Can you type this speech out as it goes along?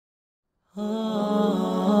റസൂൽ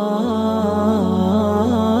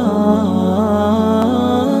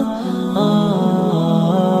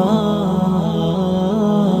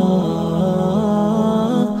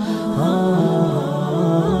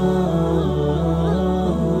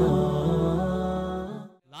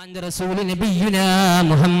നബിയുനാ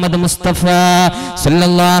മുഹമ്മദ് മുസ്തഫ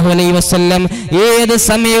സല്ലല്ലാഹു അലൈഹി വസല്ലം ഏത്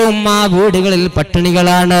സമയവും ആ വീടുകളിൽ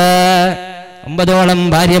പട്ടിണികളാണ്. 9ഓളം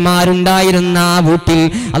ഭാര്യമാരുണ്ടായിരുന്ന ആ വീട്ടിൽ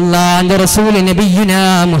അല്ലാഹുവിന്റെ റസൂൽ നബിയുനാ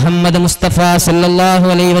മുഹമ്മദ് മുസ്തഫ സല്ലല്ലാഹു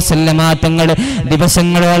അലൈഹി വസല്ലം തങ്ങൾ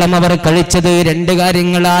ദിവസങ്ങളോളം അവർ കഴിച്ചത് 2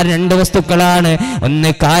 കാര്യങ്ങളാണ്, 2 വസ്തുക്കളാണ്.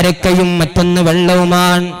 ഒന്ന് കാരക്കയും മറ്റൊന്ന്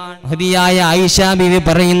വെള്ളവുമാണ്. മഹദിയായ ആയിഷ ബീവി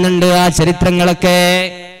പറയുന്നുണ്ട് ആ ചരിത്രങ്ങളൊക്കെ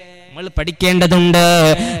നമ്മൾ പഠിക്കേണ്ടതുണ്ട്.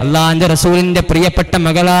 അല്ലാഹുവിന്റെ റസൂലിന്റെ പ്രിയപ്പെട്ട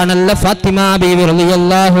മകളാണല്ലോ ഫാത്തിമ ബീവി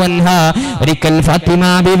റളിയല്ലാഹു അൻഹാ. ഒരിക്കൽ ഫാത്തിമ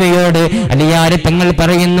ബീവിയോട് അലിയാർ തങ്ങൾ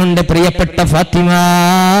പറയുന്നുണ്ട്, പ്രിയപ്പെട്ട ഫാത്തിമ,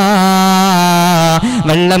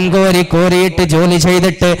 വെള്ളം കോരിയിട്ട് ജോലി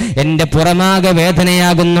ചെയ്തിട്ട് എന്റെ പുറമാകെ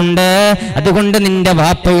വേദനയാകുന്നുണ്ട്. അതുകൊണ്ട് നിന്റെ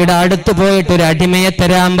വാപ്പയുടെ അടുത്ത് പോയിട്ട് ഒരു അടിമയെ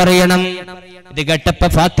തരാൻ പറയണം. ഇത് കേട്ടപ്പോ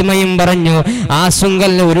ഫാത്തിമയും പറഞ്ഞു,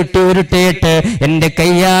 ആസുങ്കൽ ഉരുട്ടിയിട്ട് എന്റെ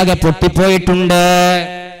കൈയാകെ പൊട്ടിപ്പോയിട്ടുണ്ട്.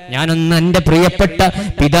 ഞാനൊന്ന് എന്റെ പ്രിയപ്പെട്ട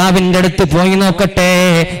പിതാവിന്റെ അടുത്ത് പോയി നോക്കട്ടെ.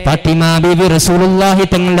 ഫാത്തിമ ബീവി റസൂലുള്ളാഹി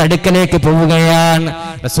തങ്ങളുടെ അടുക്കലേക്ക് പോവുകയാണ്.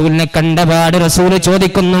 റസൂലിനെ കണ്ടപാട് റസൂൽ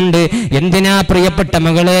ചോദിക്കുന്നുണ്ട്, എന്തിനാ പ്രിയപ്പെട്ട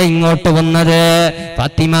മകളെ ഇങ്ങോട്ട് വന്നത്?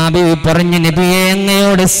 ഫാത്തിമ ബീവി പറഞ്ഞു, നബിയെ,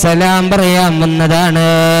 അങ്ങയോട് സലാം പറയാൻ വന്നതാണ്.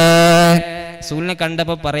 റസൂലിനെ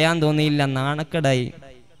കണ്ടപ്പോ പറയാൻ തോന്നിയില്ല, നാണക്കടായി,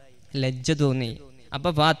 ലജ്ജ തോന്നി. അപ്പൊ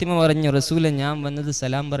ഫാത്തിമ പറഞ്ഞു, റസൂലെ, ഞാൻ വന്നത്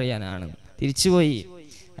സലാം പറയാനാണ്. തിരിച്ചുപോയി.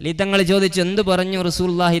 അലി തങ്ങൾ ചോദിച്ചു, എന്ത് പറഞ്ഞു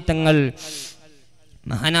റസൂലുള്ളാഹി തങ്ങൾ?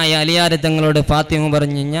 മഹാനായ അലിയാർ തങ്ങളോട് ഫാത്തിമ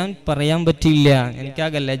പറഞ്ഞു, ഞാൻ പറയാൻ പറ്റില്ല,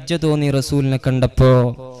 എനിക്കാകെ ലജ്ജ തോന്നി റസൂലിനെ കണ്ടപ്പോ.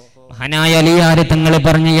 മഹാനായ അലിയാർ തങ്ങൾ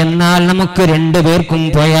പറഞ്ഞു, എന്നാൽ നമുക്ക് 2 പേർക്കും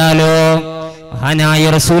പോയാലോ? മഹാനായ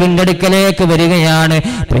റസൂലിന്റെ അടുക്കലേക്ക് വരികയാണ്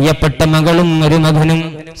പ്രിയപ്പെട്ട മകളും ഒരു മകനും.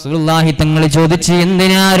 റസൂലുള്ളാഹി തങ്ങൾ ചോദിച്ചു,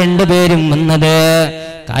 എന്തിനാ 2 പേരും വന്നത്?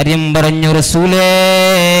 കാര്യം പറഞ്ഞു, റസൂലേ,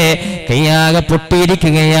 കൈയാകെ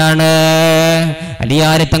പൊട്ടിയിരിക്കുകയാണ്.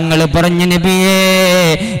 അലിയാർ തങ്ങൾ പറഞ്ഞു, നബിയേ,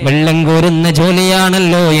 വെള്ളം കോരുന്ന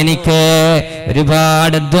ജോലിയാണല്ലോ എനിക്ക്,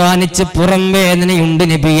 ഒരുപാട് അധ്വാനിച്ച് പുറം വേദനയുണ്ട്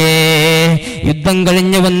നബിയേ. യുദ്ധം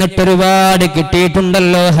കഴിഞ്ഞ് വന്നിട്ട് ഒരുപാട്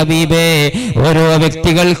കിട്ടിയിട്ടുണ്ടല്ലോ ഹബീബേ. ഓരോ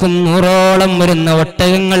വ്യക്തികൾക്കും 100ഓളം വരുന്ന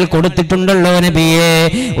ഒട്ടകങ്ങൾ കൊടുത്തിട്ടുണ്ടല്ലോ നബിയേ.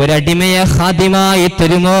 ഒരടിമയെ ഖാദിമായി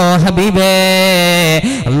തരുമോ ഹബീബേ?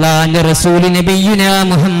 അല്ലാഹുവിന്റെ റസൂൽ നബിയുനാ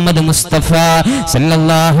മുഹമ്മദ് മുസ്തഫ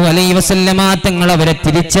സല്ലല്ലാഹു അലൈഹി വസല്ലമ തങ്ങൾ അവരെ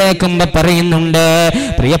തിരിച്ചേക്കുമ്പോ പറയുന്നുണ്ട്,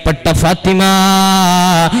 പ്രിയപ്പെട്ട ഫാത്തിമ,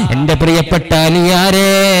 എന്റെ പ്രിയപ്പെട്ട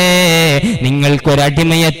അലിയാരെ,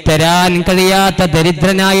 നിങ്ങൾക്കൊരടിമയെ തരാൻ കഴിയാത്ത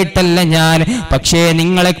ദരിദ്രനായിട്ടല്ല ഞാൻ, പക്ഷേ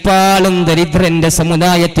നിങ്ങളെക്കാളും ദരിദ്രന്റെ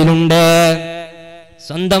സമുദായത്തിലുണ്ട്.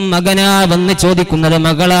 സ്വന്തം മകനാ വന്ന് ചോദിക്കുന്നത്,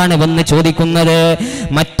 മകളാണ് വന്ന് ചോദിക്കുന്നത്.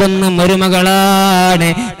 മറ്റൊന്നും ഒരു മകളാണ്.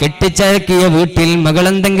 കെട്ടിച്ചയക്കിയ വീട്ടിൽ മകൾ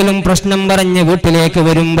എന്തെങ്കിലും പ്രശ്നം പറഞ്ഞ് വീട്ടിലേക്ക്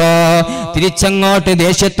വരുമ്പോ തിരിച്ചങ്ങോട്ട്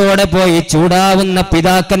ദേഷ്യത്തോടെ പോയി ചൂടാവുന്ന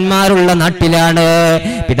പിതാക്കന്മാരുള്ള നാട്ടിലാണ്,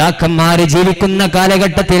 പിതാക്കന്മാര് ജീവിക്കുന്ന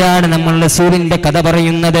കാലഘട്ടത്തിലാണ് നമ്മൾ റസൂലിന്റെ കഥ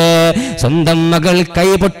പറയുന്നത്. സ്വന്തം മകൾ കൈ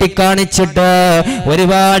പൊട്ടിക്കാണിച്ചിട്ട്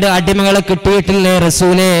ഒരുപാട് അടിമകളെ കിട്ടിയിട്ടില്ലേ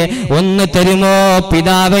റസൂലേ, ഒന്ന് തരുമോ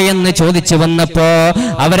പിതാവേ എന്ന് ചോദിച്ചു വന്നപ്പോ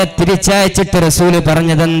അവരെ തിരിച്ചയച്ചിട്ട് റസൂല്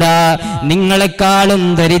പറഞ്ഞതെന്താ? നിങ്ങളെക്കാളും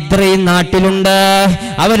ദരിദ്ര ഈ നാട്ടിലുണ്ട്,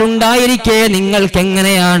 അവരുണ്ടായിരിക്കെ നിങ്ങൾക്ക്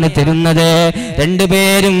എങ്ങനെയാണ് തരുന്നത്? 2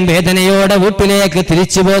 പേരും വേദനയോടെ വീട്ടിലേക്ക്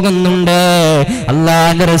തിരിച്ചു പോകുന്നുണ്ട്.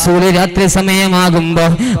 അല്ലാഹുവിന്റെ റസൂല് രാത്രി സമയമാകുമ്പോ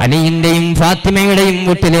അലിയുടെയും ഫാത്തിമയുടെയും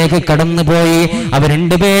വീട്ടിലേക്ക് കടന്നുപോയി. അവർ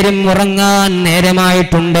 2 പേരും ഉറങ്ങാൻ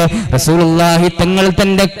നേരമായിട്ടുണ്ട്. റസൂലുള്ളാഹി തങ്ങൾ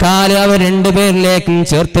തന്റെ കാല് അവർ 2 പേരിലേക്കും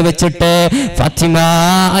ചേർത്ത് വെച്ചിട്ട് ഫാത്തിമ,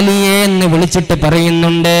 അലിയെ എന്ന് വിളിച്ചിട്ട്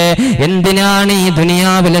പറയുന്നുണ്ട്, എന്തിനാണ് ഈ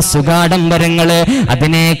ദുനിയാവിലെ സുഖാഡംബരങ്ങള്?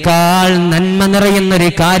 അതിനേക്കാൾ നന്മ നിറയുന്നൊരു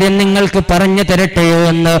കാര്യം നിങ്ങൾക്ക് പറഞ്ഞു തരട്ടെയോ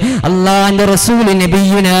എന്ന് അല്ലാഹുവിന്റെ റസൂൽ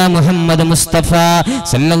നബിയുനാ മുഹമ്മദ് മുസ്തഫ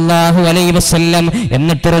സല്ലല്ലാഹു അലൈഹി വസല്ലം.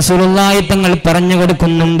 എന്നിട്ട് റസൂലുള്ളാഹി തങ്ങൾ പറഞ്ഞു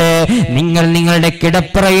കൊടുക്കുന്നുണ്ട്, നിങ്ങൾ നിങ്ങളുടെ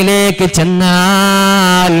കിടപ്പറയിലേക്ക്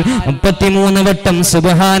ചെന്നാൽ 33 വട്ടം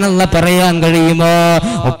സുബ്ഹാനല്ലാഹ് പറയാൻ കഴിയുമോ?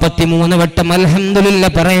 33 വട്ടം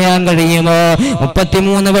അൽഹംദുലില്ലാഹ് പറയാൻ കഴിയുമോ?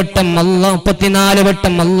 33 വട്ടം 34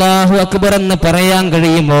 വട്ടം അല്ലാഹു അക്ബർ എന്ന് പറയാൻ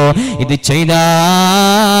കഴിയുമോ? ഇത്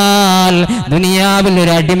ചെയ്താൽ ദുനിയാവിൽ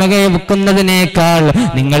ഒരു അടിമകയെ വെക്കുന്നതിനേക്കാൾ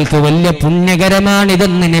നിങ്ങൾക്ക് വലിയ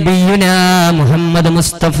പുണ്യകരമാണിതെന്ന് നബിയുനാ മുഹമ്മദ്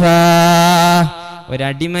മുസ്തഫ.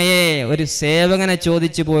 ഒരടിമയെ, ഒരു സേവകനെ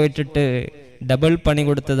ചോദിച്ചു പോയിട്ടിട്ട് ഡബിൾ പണി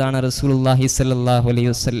കൊടുത്തതാണ് റസൂലുള്ളാഹി സ്വല്ലല്ലാഹു അലൈഹി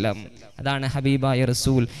വസല്ലം. അതാണ് ഹബീബായ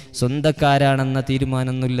റസൂൽ. സ്വന്തക്കാരാണെന്ന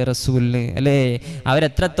തീരുമാനമൊന്നുമില്ല റസൂലിന്, അല്ലേ?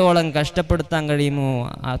 അവരെത്രത്തോളം കഷ്ടപ്പെടുത്താൻ കഴിയുമോ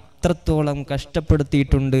അത്രത്തോളം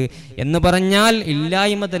കഷ്ടപ്പെടുത്തിയിട്ടുണ്ട് എന്ന് പറഞ്ഞാൽ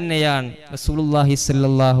ഇല്ലായ്മ തന്നെയാണ്. റസൂലുള്ളാഹി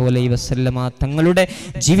സ്വല്ലല്ലാഹു അലൈഹി വസല്ലമ തങ്ങളുടെ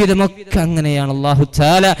ജീവിതമൊക്കെ അങ്ങനെയാണ്. അല്ലാഹു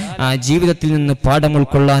തആല ആ ജീവിതത്തിൽ നിന്ന് പാഠം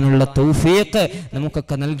ഉൾക്കൊള്ളാനുള്ള തൗഫീഖ്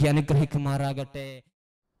നമുക്കൊക്കെ നൽകി അനുഗ്രഹിക്കുമാറാകട്ടെ.